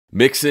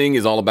Mixing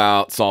is all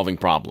about solving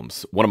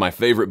problems. One of my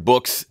favorite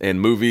books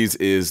and movies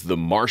is The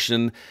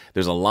Martian.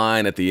 There's a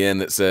line at the end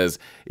that says,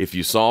 if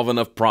you solve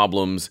enough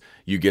problems,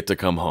 you get to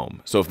come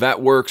home. So if that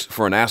works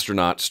for an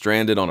astronaut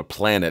stranded on a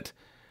planet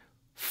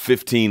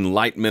 15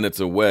 light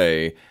minutes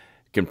away, it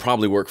can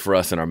probably work for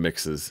us in our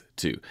mixes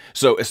too.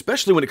 So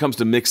especially when it comes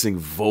to mixing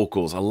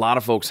vocals, a lot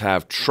of folks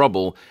have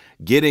trouble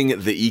getting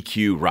the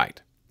EQ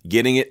right.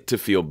 Getting it to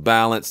feel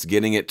balanced,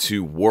 getting it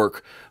to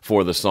work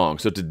for the song.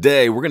 So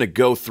today we're going to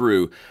go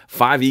through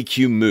 5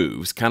 EQ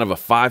moves, kind of a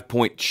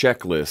 5-point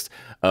checklist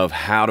of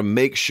how to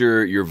make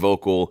sure your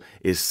vocal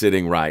is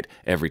sitting right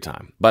every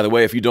time. By the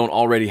way, if you don't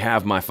already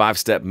have my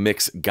 5-step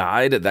mix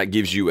guide, that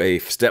gives you a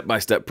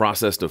step-by-step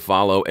process to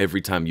follow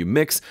every time you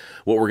mix.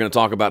 What we're going to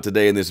talk about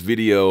today in this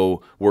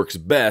video works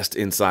best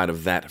inside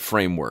of that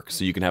framework.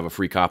 So you can have a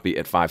free copy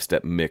at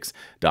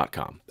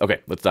 5stepmix.com. Okay,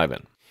 let's dive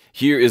in.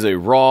 Here is a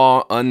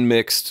raw,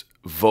 unmixed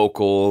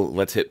vocal.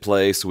 Let's hit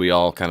play so we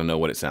all kind of know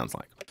what it sounds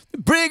like.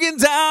 Breaking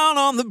down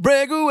on the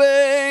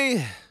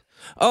breakaway,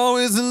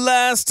 always the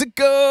last to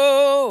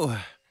go.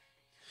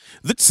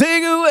 The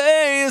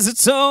takeaway is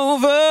it's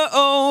over,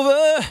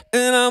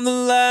 and I'm the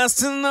last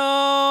to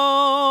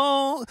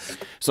know.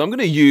 So I'm going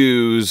to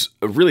use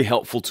a really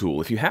helpful tool.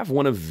 If you have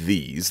one of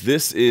these,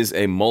 this is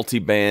a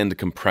multi-band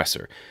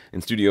compressor.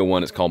 In Studio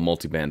One, it's called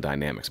Multi-Band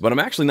Dynamics. But I'm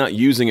actually not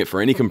using it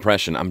for any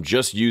compression. I'm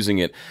just using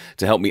it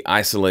to help me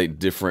isolate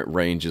different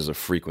ranges of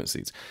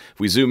frequencies. If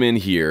we zoom in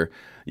here,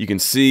 you can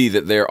see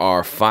that there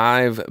are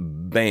 5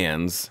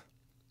 bands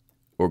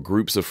or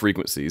groups of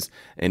frequencies,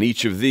 and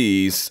each of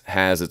these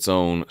has its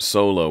own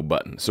solo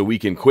button. So we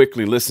can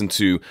quickly listen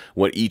to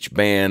what each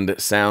band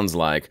sounds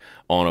like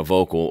on a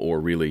vocal or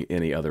really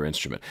any other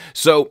instrument.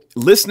 So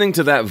listening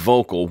to that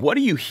vocal, what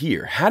do you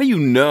hear? How do you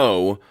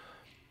know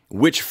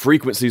which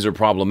frequencies are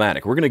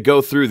problematic? We're going to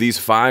go through these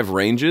 5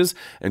 ranges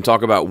and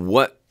talk about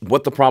what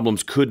the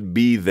problems could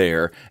be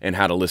there and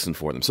how to listen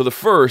for them. So the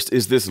first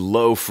is this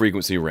low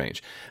frequency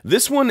range.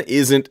 This one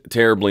isn't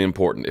terribly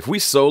important. If we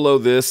solo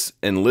this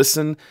and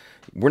listen,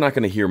 we're not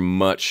going to hear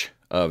much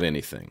of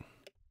anything.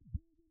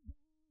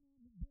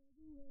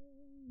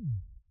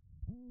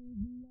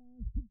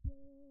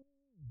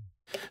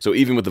 So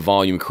even with the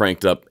volume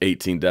cranked up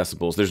 18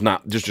 decibels,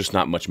 there's just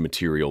not much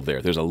material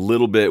there. There's a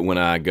little bit when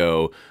I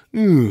go,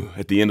 ooh,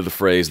 at the end of the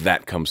phrase,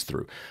 that comes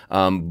through.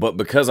 But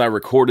because I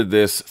recorded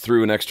this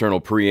through an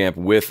external preamp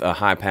with a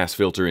high-pass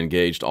filter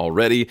engaged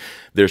already,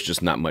 there's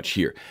just not much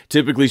here.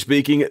 Typically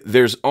speaking,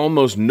 there's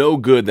almost no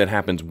good that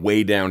happens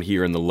way down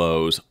here in the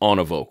lows on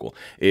a vocal.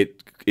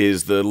 It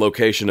is the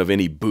location of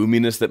any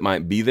boominess that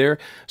might be there.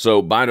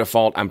 So by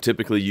default, I'm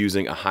typically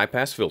using a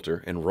high-pass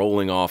filter and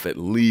rolling off at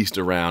least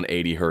around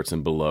 80 hertz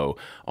and below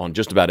on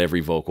just about every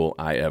vocal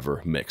I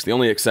ever mix. The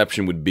only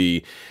exception would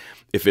be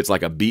if it's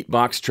like a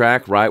beatbox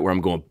track, right, where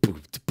I'm going,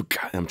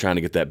 I'm trying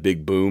to get that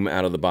big boom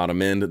out of the bottom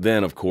end,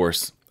 then of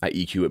course I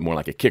EQ it more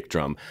like a kick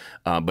drum.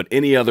 But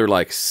any other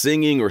like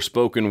singing or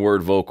spoken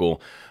word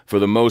vocal, for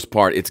the most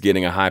part, it's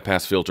getting a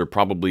high-pass filter,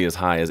 probably as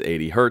high as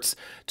 80 hertz,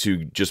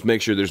 to just make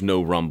sure there's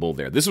no rumble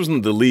there. This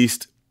wasn't the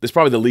least. This is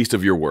probably the least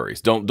of your worries.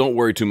 Don't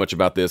worry too much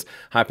about this.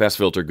 High-pass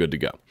filter, good to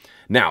go.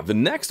 Now, the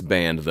next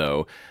band,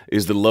 though,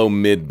 is the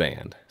low-mid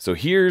band. So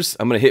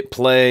I'm going to hit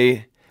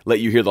play,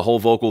 let you hear the whole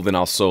vocal, then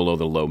I'll solo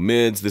the low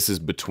mids. This is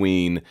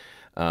between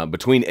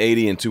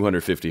 80 and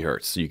 250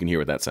 hertz, so you can hear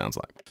what that sounds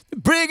like.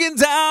 Breaking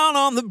down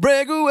on the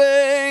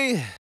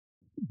breakaway.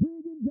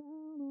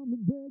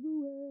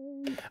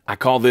 I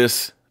call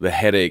this the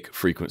headache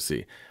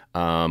frequency.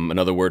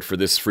 Another word for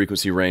this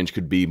frequency range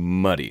could be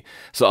muddy.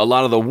 So a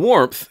lot of the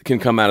warmth can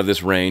come out of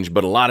this range,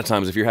 but a lot of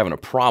times if you're having a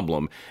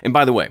problem, and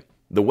by the way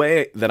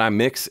that I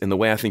mix and the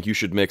way I think you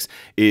should mix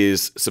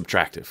is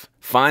subtractive.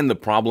 Find the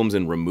problems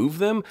and remove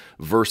them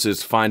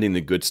versus finding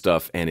the good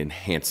stuff and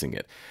enhancing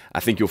it. I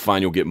think you'll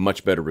find you'll get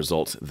much better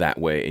results that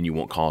way and you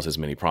won't cause as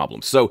many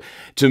problems. So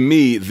to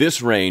me,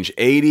 this range,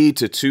 80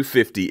 to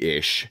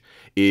 250-ish,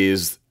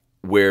 is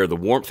where the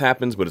warmth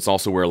happens, but it's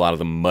also where a lot of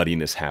the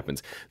muddiness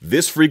happens.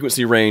 This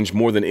frequency range,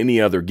 more than any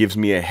other, gives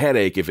me a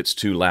headache if it's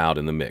too loud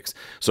in the mix.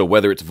 So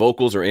whether it's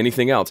vocals or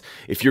anything else,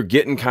 if you're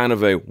getting kind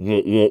of a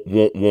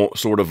womp,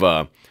 sort of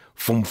a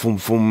fum, fum,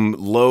 fum,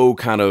 low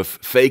kind of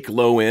fake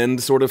low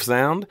end sort of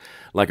sound,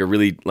 like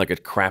a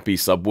crappy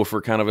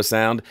subwoofer kind of a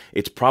sound,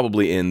 it's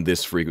probably in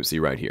this frequency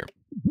right here.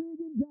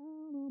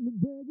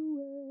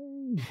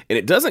 And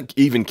it doesn't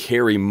even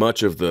carry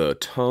much of the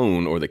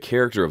tone or the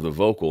character of the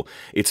vocal.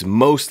 It's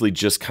mostly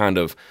just kind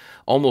of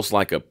almost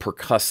like a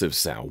percussive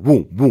sound.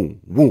 Woom, woom,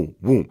 woom,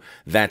 woom.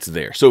 That's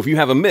there. So if you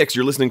have a mix,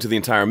 you're listening to the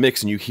entire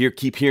mix and you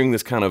keep hearing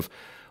this kind of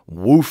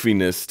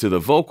woofiness to the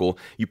vocal,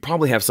 you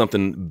probably have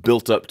something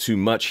built up too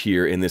much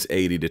here in this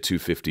 80 to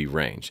 250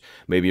 range.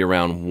 Maybe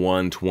around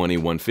 120,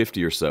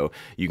 150 or so.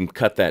 You can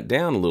cut that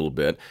down a little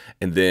bit,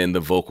 and then the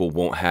vocal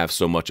won't have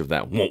so much of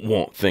that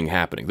won't thing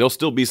happening. There'll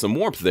still be some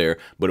warmth there,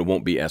 but it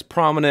won't be as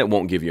prominent,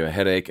 won't give you a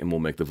headache, and will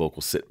make the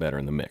vocal sit better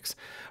in the mix.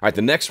 All right,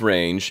 the next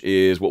range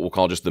is what we'll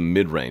call just the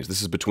mid-range.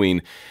 This is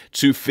between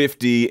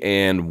 250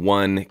 and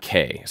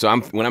 1K. So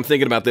when I'm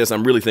thinking about this,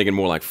 I'm really thinking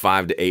more like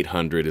 5 to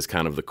 800 is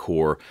kind of the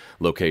core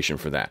location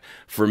for that.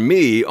 For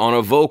me, on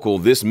a vocal,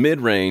 this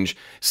mid-range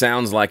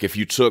sounds like if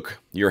you took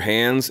your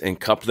hands and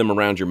cupped them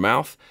around your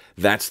mouth,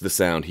 that's the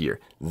sound here.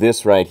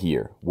 This right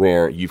here,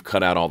 where you've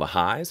cut out all the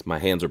highs. My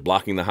hands are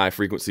blocking the high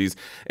frequencies,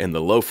 and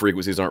the low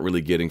frequencies aren't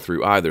really getting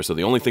through either. So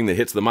the only thing that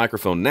hits the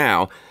microphone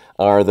now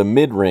are the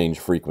mid-range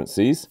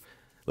frequencies.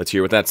 Let's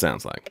hear what that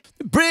sounds like.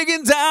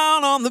 Breaking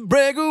down on the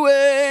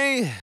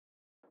breakaway.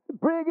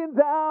 Breaking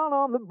down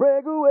on the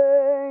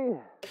breakaway.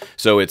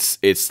 So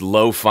it's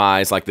lo-fi,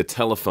 it's like the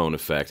telephone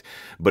effect,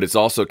 but it's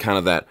also kind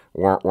of that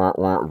wah, wah,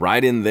 wah,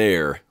 right in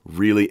there,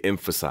 really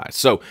emphasized.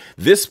 So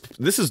this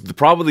is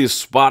probably a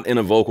spot in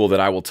a vocal that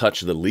I will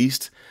touch the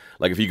least.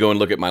 Like if you go and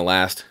look at my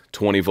last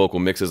 20 vocal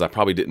mixes, I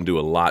probably didn't do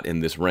a lot in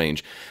this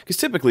range, because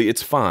typically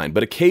it's fine.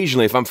 But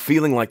occasionally, if I'm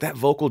feeling like that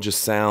vocal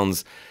just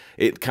sounds,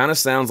 it kind of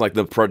sounds like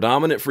the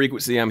predominant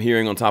frequency I'm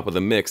hearing on top of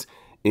the mix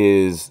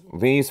is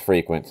these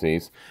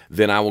frequencies,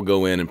 then I will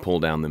go in and pull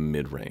down the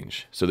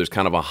mid-range. So there's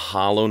kind of a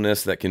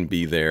hollowness that can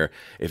be there.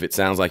 If it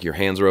sounds like your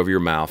hands are over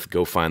your mouth,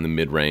 go find the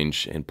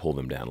mid-range and pull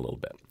them down a little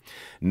bit.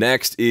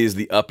 Next is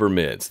the upper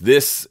mids.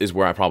 This is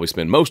where I probably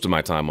spend most of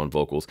my time on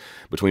vocals.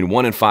 Between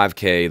 1 and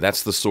 5K,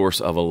 that's the source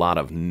of a lot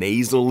of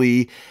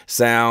nasally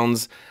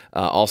sounds,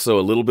 also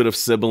a little bit of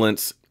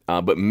sibilance,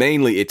 but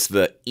mainly it's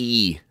the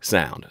E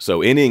sound.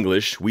 So in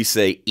English, we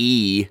say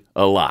E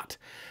a lot.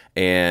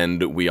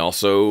 And we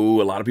also,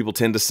 a lot of people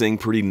tend to sing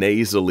pretty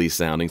nasally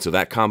sounding, so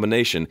that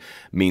combination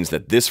means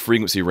that this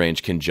frequency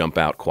range can jump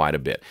out quite a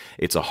bit.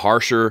 It's a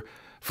harsher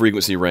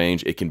frequency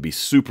range. It can be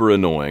super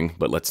annoying,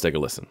 but let's take a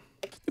listen.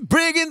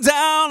 Breaking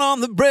down on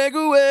the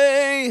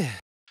breakaway.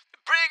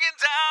 Breaking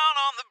down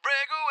on the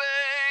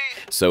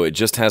breakaway. So it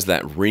just has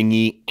that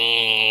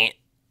ringy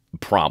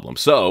problem.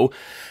 So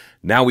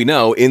now we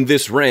know in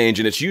this range,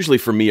 and it's usually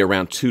for me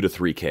around 2 to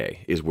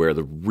 3K is where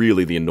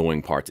really the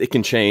annoying parts. It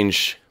can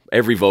change.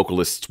 Every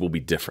vocalist will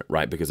be different,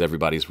 right? Because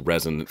everybody's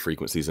resonant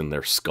frequencies in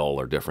their skull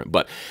are different.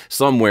 But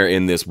somewhere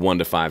in this 1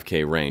 to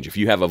 5K range, if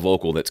you have a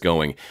vocal that's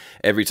going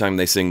every time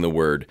they sing the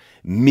word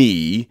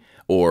me,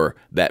 or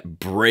that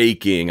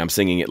breaking, I'm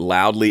singing it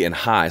loudly and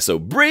high. So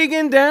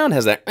breaking down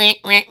has that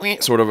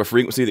sort of a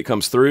frequency that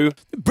comes through.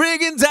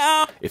 Breaking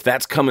down. If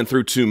that's coming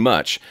through too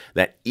much,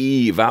 that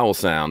E vowel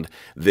sound,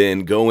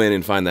 then go in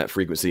and find that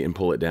frequency and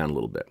pull it down a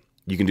little bit.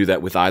 You can do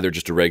that with either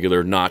just a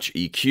regular notch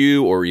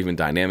EQ or even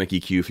dynamic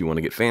EQ if you want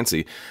to get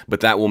fancy, but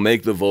that will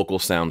make the vocal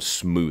sound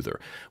smoother.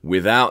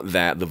 Without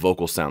that, the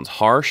vocal sounds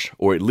harsh,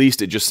 or at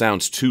least it just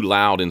sounds too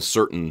loud on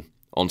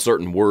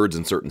certain words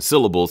and certain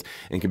syllables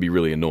and can be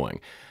really annoying.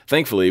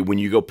 Thankfully, when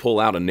you go pull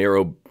out a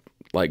narrow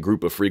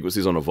group of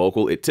frequencies on a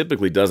vocal, it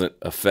typically doesn't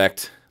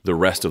affect the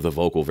rest of the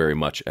vocal very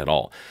much at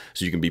all.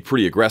 So you can be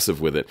pretty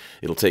aggressive with it.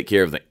 It'll take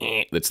care of the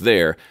that's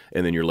there,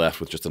 and then you're left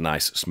with just a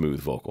nice, smooth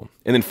vocal.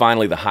 And then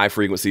finally, the high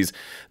frequencies.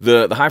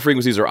 The high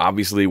frequencies are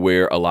obviously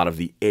where a lot of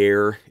the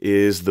air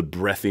is, the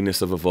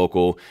breathiness of a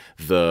vocal,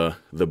 the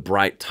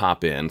bright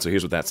top end. So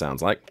here's what that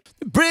sounds like.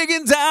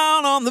 Breaking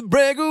down on the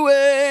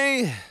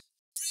breakaway.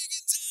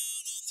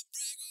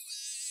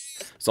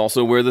 It's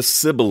also where the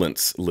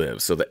sibilance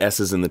lives. So the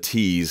S's and the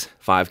T's,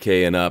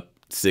 5K and up,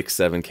 6,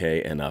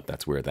 7K and up,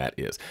 that's where that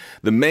is.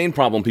 The main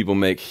problem people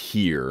make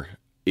here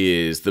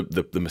is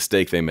the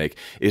mistake they make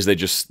is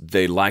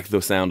they like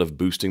the sound of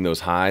boosting those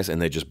highs, and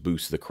they just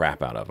boost the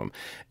crap out of them.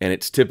 And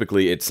it's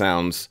typically, it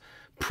sounds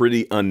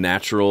pretty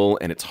unnatural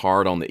and it's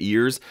hard on the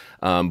ears.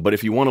 But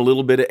if you want a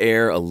little bit of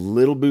air, a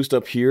little boost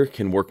up here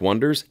can work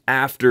wonders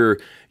after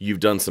you've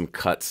done some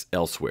cuts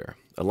elsewhere.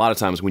 A lot of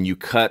times when you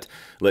cut,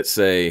 let's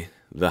say,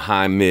 the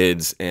high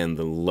mids and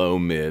the low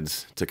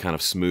mids to kind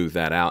of smooth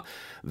that out,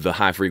 the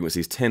high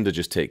frequencies tend to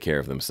just take care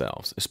of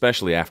themselves,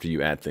 especially after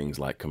you add things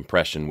like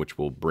compression, which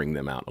will bring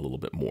them out a little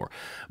bit more.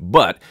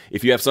 But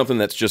if you have something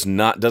that's just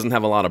doesn't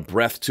have a lot of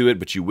breath to it,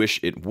 but you wish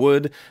it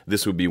would,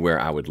 this would be where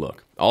I would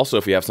look. Also,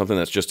 if you have something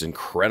that's just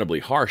incredibly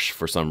harsh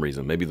for some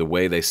reason, maybe the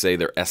way they say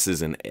their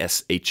S's and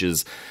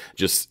SH's,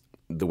 just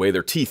the way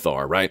their teeth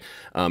are, right?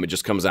 It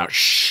just comes out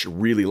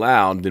really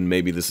loud, then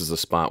maybe this is a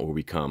spot where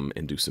we come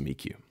and do some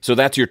EQ. So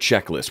that's your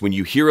checklist. When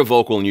you hear a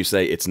vocal and you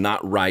say it's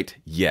not right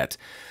yet,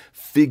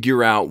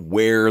 figure out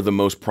where the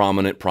most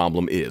prominent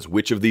problem is.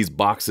 Which of these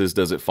boxes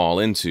does it fall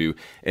into,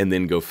 and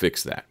then go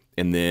fix that.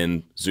 And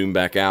then zoom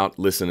back out,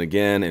 listen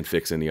again, and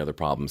fix any other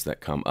problems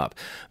that come up.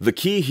 The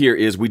key here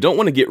is we don't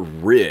want to get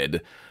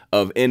rid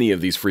of any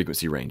of these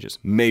frequency ranges,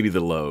 maybe the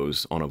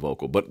lows on a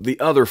vocal, but the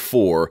other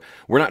four,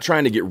 we're not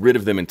trying to get rid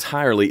of them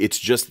entirely, it's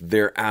just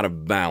they're out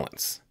of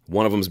balance.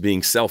 one of them's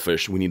being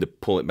selfish, we need to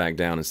pull it back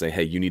down and say,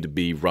 hey, you need to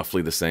be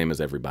roughly the same as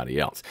everybody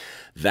else.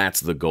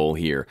 That's the goal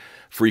here.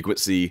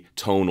 Frequency,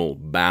 tonal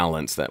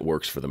balance that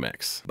works for the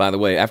mix. By the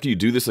way, after you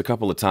do this a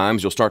couple of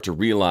times, you'll start to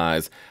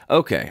realize,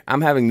 okay,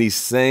 I'm having these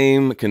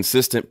same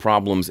consistent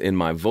problems in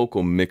my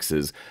vocal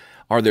mixes.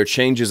 Are there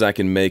changes I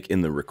can make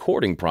in the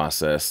recording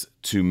process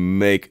to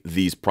make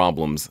these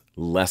problems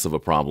less of a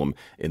problem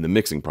in the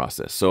mixing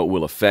process? So it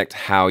will affect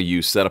how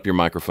you set up your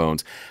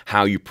microphones,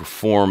 how you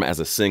perform as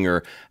a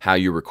singer, how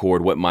you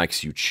record, what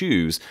mics you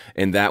choose,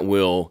 and that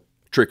will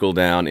trickle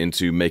down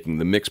into making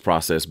the mix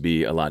process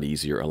be a lot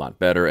easier, a lot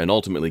better, and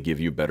ultimately give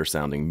you better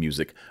sounding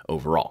music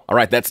overall. All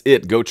right, that's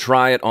it. Go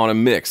try it on a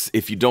mix.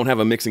 If you don't have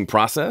a mixing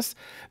process,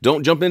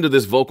 don't jump into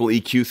this vocal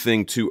EQ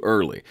thing too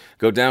early.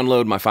 Go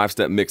download my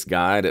 5-step mix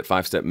guide at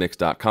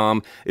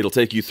 5stepmix.com. It'll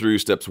take you through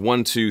steps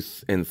 1, 2,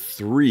 and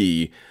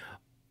 3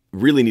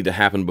 really need to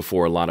happen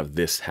before a lot of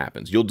this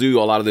happens. You'll do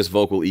a lot of this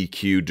vocal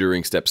EQ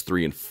during steps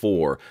 3 and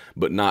 4,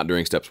 but not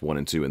during steps 1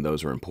 and 2, and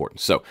those are important.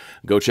 So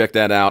go check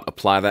that out,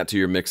 apply that to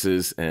your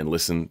mixes, and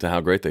listen to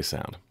how great they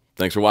sound.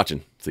 Thanks for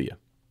watching. See ya.